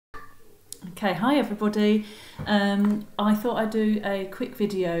Okay, hi everybody. I thought I'd do a quick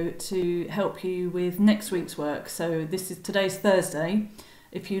video to help you with next week's work. So today's Thursday.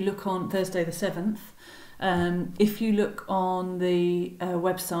 If you look on Thursday the 7th, if you look on the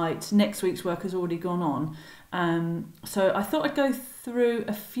website, next week's work has already gone on. So I thought I'd go through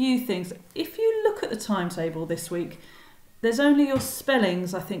a few things. If you look at the timetable this week, there's only your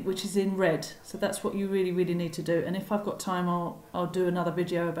spellings, I think, which is in red. So that's what you really need to do. And if I've got time, I'll do another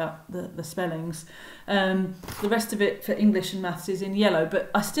video about the spellings. The rest of it for English and maths is in yellow. But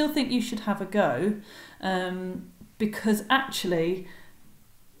I still think you should have a go because actually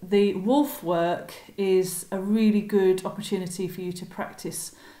the wolf work is a really good opportunity for you to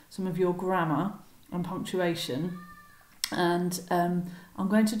practice some of your grammar and punctuation. And I'm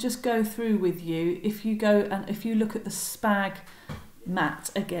going to just go through with you. If you look at the SPAG Mat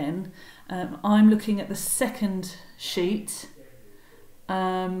again, I'm looking at the second sheet,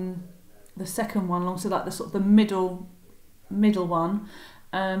 the second one along, so like the sort of the middle one,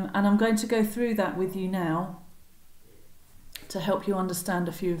 and I'm going to go through that with you now to help you understand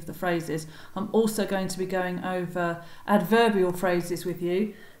a few of the phrases. I'm also going to be going over adverbial phrases with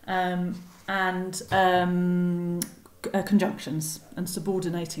you and conjunctions and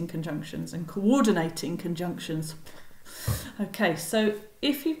subordinating conjunctions and coordinating conjunctions. Okay, so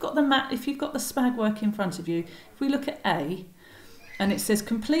if you've got the SPAG work in front of you, if we look at A, and it says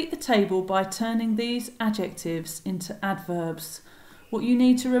complete the table by turning these adjectives into adverbs. What you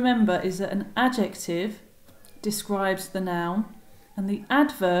need to remember is that an adjective describes the noun, and the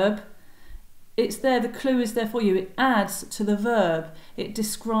adverb, it's there, the clue is there for you. It adds to the verb. It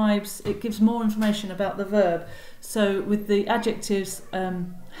describes, it gives more information about the verb. So with the adjectives,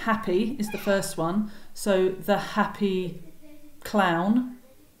 happy is the first one. So the happy clown,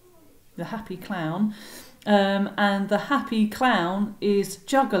 and the happy clown is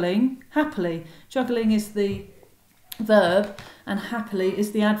juggling happily. Juggling is the verb and happily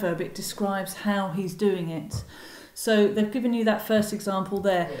is the adverb. It describes how he's doing it. So they've given you that first example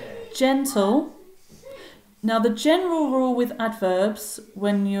there. Gentle. Now the general rule with adverbs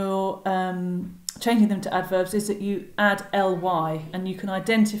when you're changing them to adverbs is that you add ly, and you can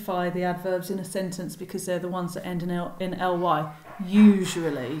identify the adverbs in a sentence because they're the ones that end in ly,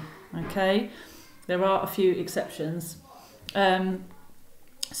 usually. Okay, there are a few exceptions.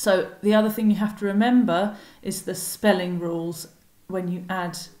 So the other thing you have to remember is the spelling rules when you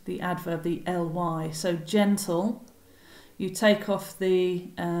add the adverb, the ly. So gentle, you take off the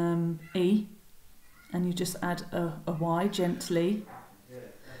e and you just add a y, gently.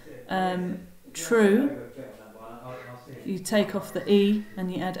 True, you take off the e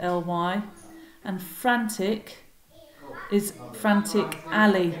and you add ly. And frantic is frantic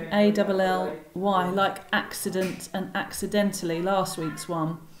alley, A-double-L-Y, like accident and accidentally, last week's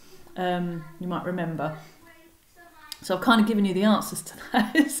one, you might remember. So I've kind of given you the answers to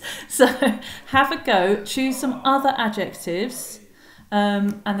those. So have a go, choose some other adjectives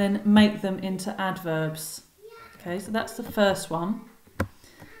and then make them into adverbs. Okay, so that's the first one.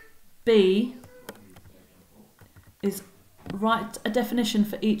 B is write a definition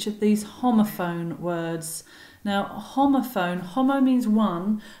for each of these homophone words. Now homophone, homo means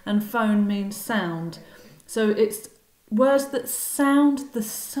one and phone means sound. So it's words that sound the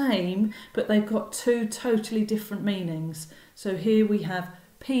same but they've got two totally different meanings. So here we have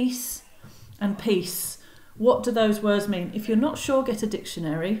peace and peace. What do those words mean? If you're not sure, get a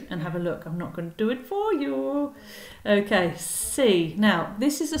dictionary and have a look. I'm not going to do it for you. Okay, C. Now,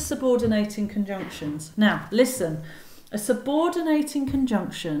 this is a subordinating conjunctions. Now, listen. A subordinating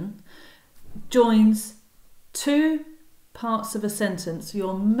conjunction joins two parts of a sentence,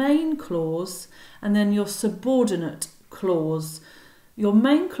 your main clause and then your subordinate clause. Your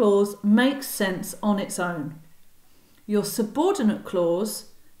main clause makes sense on its own. Your subordinate clause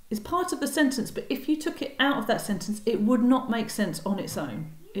is part of the sentence, but if you took it out of that sentence, it would not make sense on its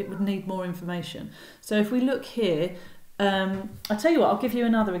own. It would need more information. So if we look here, I'll tell you what, I'll give you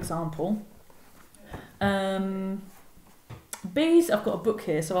another example. Bees, I've got a book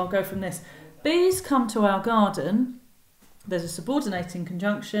here, so I'll go from this. Bees come to our garden. There's a subordinating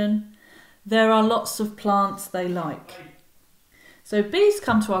conjunction. There are lots of plants they like. So bees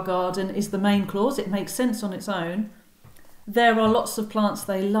come to our garden is the main clause. It makes sense on its own. There are lots of plants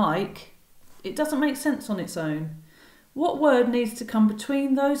they like. It doesn't make sense on its own. What word needs to come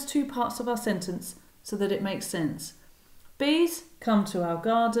between those two parts of our sentence so that it makes sense? Bees come to our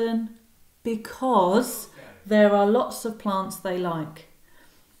garden because there are lots of plants they like.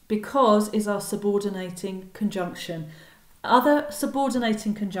 Because is our subordinating conjunction. Other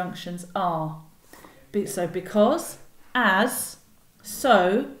subordinating conjunctions are so because, as,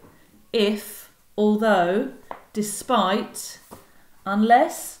 so, if, although, despite,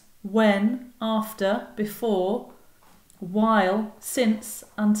 unless, when, after, before, while, since,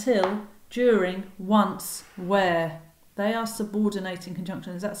 until, during, once, where. They are subordinating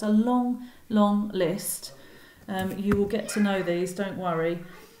conjunctions. That's a long, long list. You will get to know these, don't worry.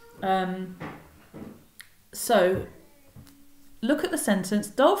 So, look at the sentence.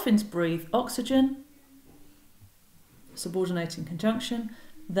 Dolphins breathe oxygen. Subordinating conjunction.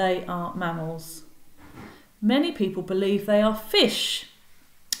 They are mammals. Many people believe they are fish.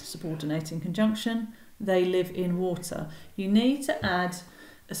 Subordinating conjunction. They live in water. You need to add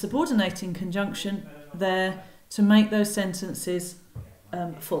a subordinating conjunction there to make those sentences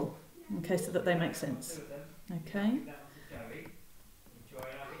full, okay, so that they make sense. Okay.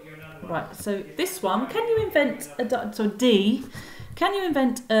 Right. So this one, can you invent D? Can you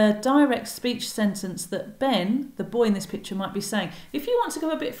invent a direct speech sentence that Ben, the boy in this picture, might be saying? If you want to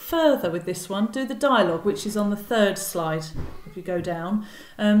go a bit further with this one, do the dialogue, which is on the third slide. If you go down,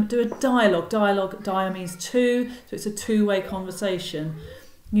 do a dialogue. Dia means two, so it's a two-way conversation.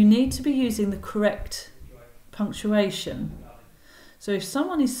 You need to be using the correct punctuation. So if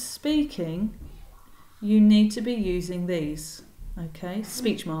someone is speaking, you need to be using these, okay,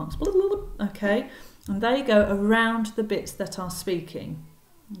 speech marks, okay, and they go around the bits that are speaking,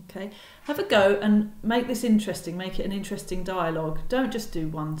 okay. Have a go and make this interesting, make it an interesting dialogue. Don't just do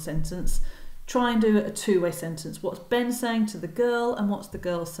one sentence, try and do a two-way sentence. What's Ben saying to the girl and what's the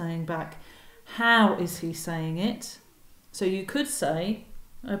girl saying back? How is he saying it? So you could say,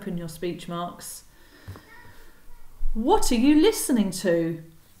 open your speech marks, what are you listening to?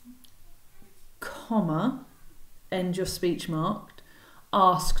 Comma, end your speech mark,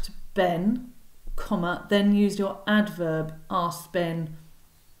 asked Ben, comma, then use your adverb, asked Ben,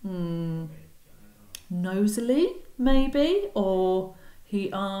 nosily, maybe, or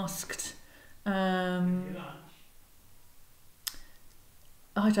he asked, I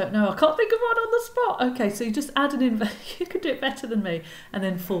don't know, I can't think of one on the spot. Okay, so you just add an you could do it better than me. And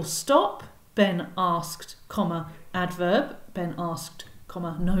then full stop, Ben asked, comma, adverb, Ben asked,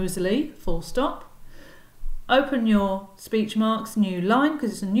 comma, nosily, full stop. Open your speech marks, new line,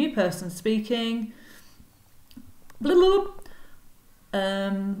 because it's a new person speaking.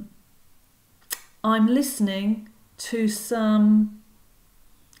 I'm listening to some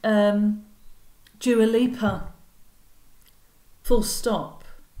Dua Lipa. Full stop.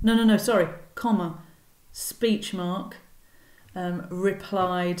 No, sorry, comma, speech mark,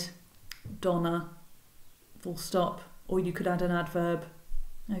 replied Donna, full stop, or you could add an adverb,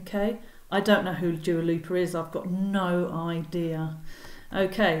 okay? I don't know who Dua Lipa is, I've got no idea.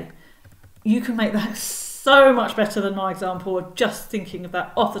 Okay, you can make that so much better than my example, or just thinking of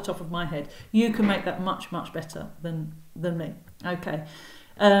that off the top of my head. You can make that much, much better than me. Okay,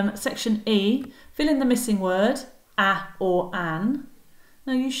 section E, fill in the missing word, a or an.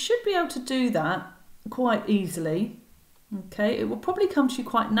 Now you should be able to do that quite easily. Okay, it will probably come to you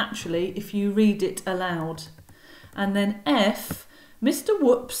quite naturally if you read it aloud. And then F, Mr.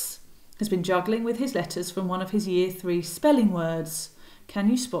 Whoops has been juggling with his letters from one of his year 3 spelling words. Can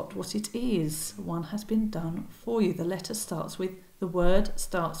you spot what it is? One has been done for you. The word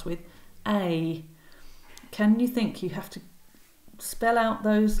starts with A. Can you think you have to spell out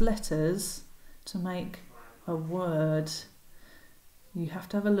those letters to make a word? You have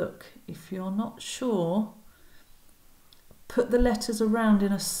to have a look. If you're not sure, put the letters around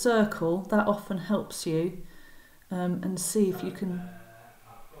in a circle. That often helps you, and see if you can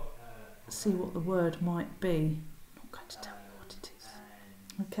see what the word might be. I'm not going to tell you what it is.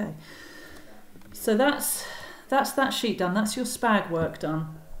 Okay, so that's that sheet done. That's your SPAG work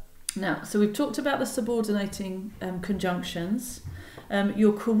done. Now, so we've talked about the subordinating conjunctions.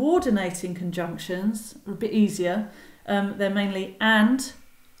 Your coordinating conjunctions are a bit easier. They're mainly and,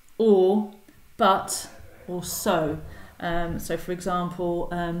 or, but, or so. So, for example,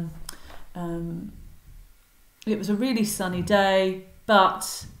 it was a really sunny day,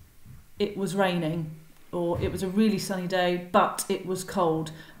 but it was raining. Or it was a really sunny day, but it was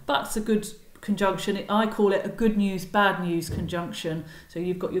cold. But's a good conjunction. I call it a good news, bad news conjunction. So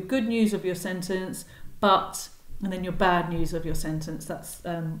you've got your good news of your sentence, but, and then your bad news of your sentence. That's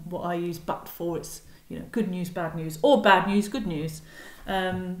what I use but for. It's, you know, good news, bad news, or bad news, good news.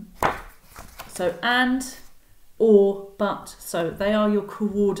 So and, or, but, so they are your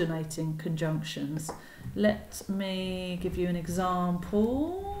coordinating conjunctions. Let me give you an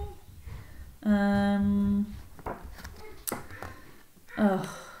example.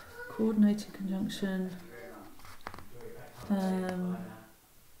 Coordinating conjunction.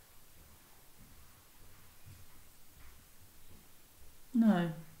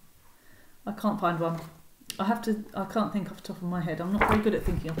 No. I can't find one. I can't think off the top of my head. I'm not very good at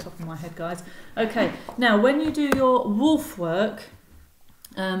thinking off the top of my head, guys. Okay, now when you do your wolf work,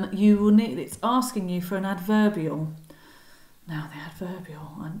 you will need, it's asking you for an adverbial. Now the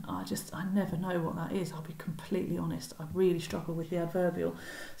adverbial, and I never know what that is, I'll be completely honest. I really struggle with the adverbial.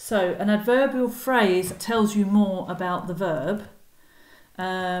 So an adverbial phrase tells you more about the verb.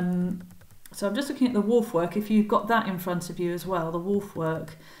 So I'm just looking at the wolf work, if you've got that in front of you as well, the wolf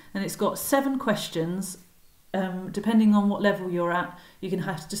work, and it's got 7 questions. Depending on what level you're at, you can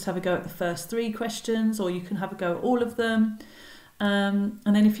just have a go at the first 3 questions, or you can have a go at all of them. And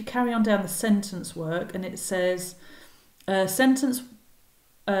then if you carry on down the sentence work, and it says,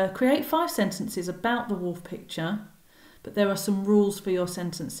 create 5 sentences about the wolf picture, but there are some rules for your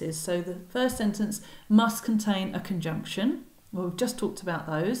sentences. So the first sentence must contain a conjunction. Well, we've just talked about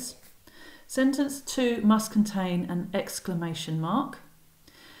those. Sentence 2 must contain an exclamation mark.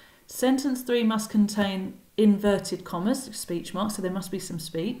 Sentence 3 must contain inverted commas, speech marks, so there must be some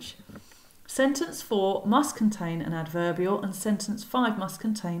speech. Sentence 4 must contain an adverbial, and sentence 5 must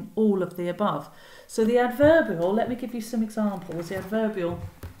contain all of the above. So the adverbial, let me give you some examples. The adverbial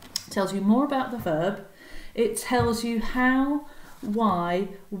tells you more about the verb. It tells you how, why,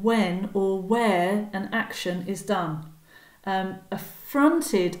 when or where an action is done. A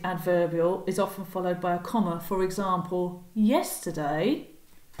fronted adverbial is often followed by a comma. For example, yesterday,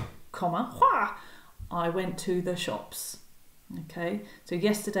 comma, I went to the shops. Okay, so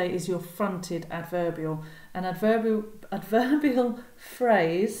yesterday is your fronted adverbial. An adverbial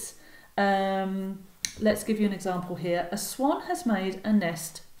phrase, let's give you an example here. A swan has made a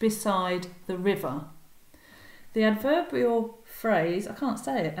nest beside the river. The adverbial phrase, I can't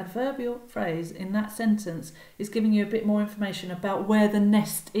say it, adverbial phrase in that sentence is giving you a bit more information about where the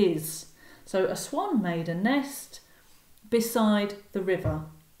nest is. So a swan made a nest beside the river.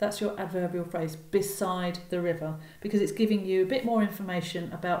 That's your adverbial phrase, beside the river, because it's giving you a bit more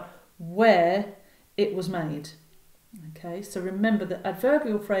information about where it was made. Okay, so remember that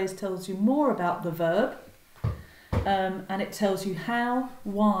adverbial phrase tells you more about the verb, and it tells you how,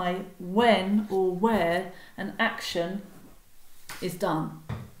 why, when or where an action is done.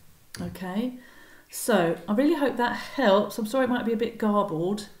 Okay, so I really hope that helps. I'm sorry it might be a bit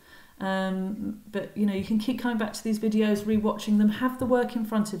garbled. But you know, you can keep coming back to these videos, rewatching them, have the work in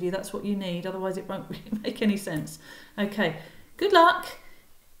front of you, that's what you need, otherwise it won't really make any sense. Okay, good luck.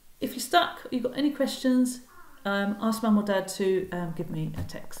 If you're stuck or you've got any questions, ask Mum or Dad to give me a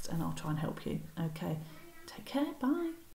text and I'll try and help you. Okay, take care, bye.